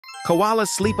Koalas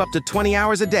sleep up to 20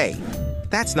 hours a day.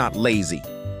 That's not lazy.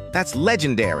 That's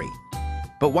legendary.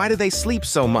 But why do they sleep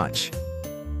so much?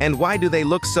 And why do they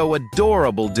look so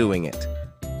adorable doing it?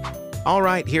 All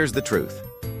right, here's the truth.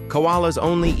 Koalas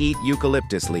only eat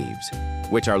eucalyptus leaves,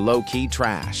 which are low-key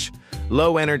trash.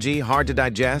 Low energy, hard to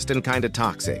digest, and kinda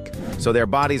toxic. So their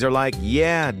bodies are like,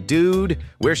 yeah, dude,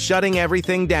 we're shutting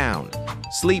everything down.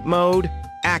 Sleep mode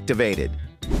activated.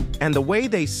 And the way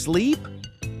they sleep?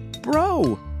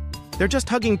 Bro, they're just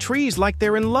hugging trees like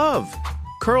they're in love,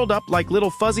 curled up like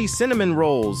little fuzzy cinnamon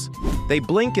rolls. They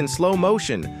blink in slow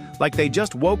motion, like they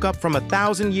just woke up from a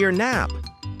 1,000-year nap.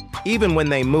 Even when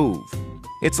they move,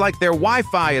 it's like their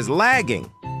Wi-Fi is lagging.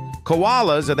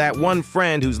 Koalas are that one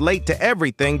friend who's late to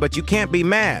everything, but you can't be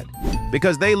mad,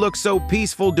 because they look so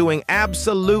peaceful doing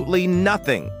absolutely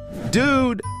nothing.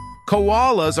 Dude,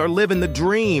 koalas are living the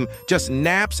dream. Just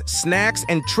naps, snacks,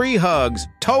 and tree hugs.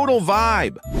 Total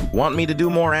vibe. Want me to do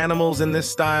more animals in this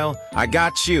style? I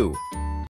got you.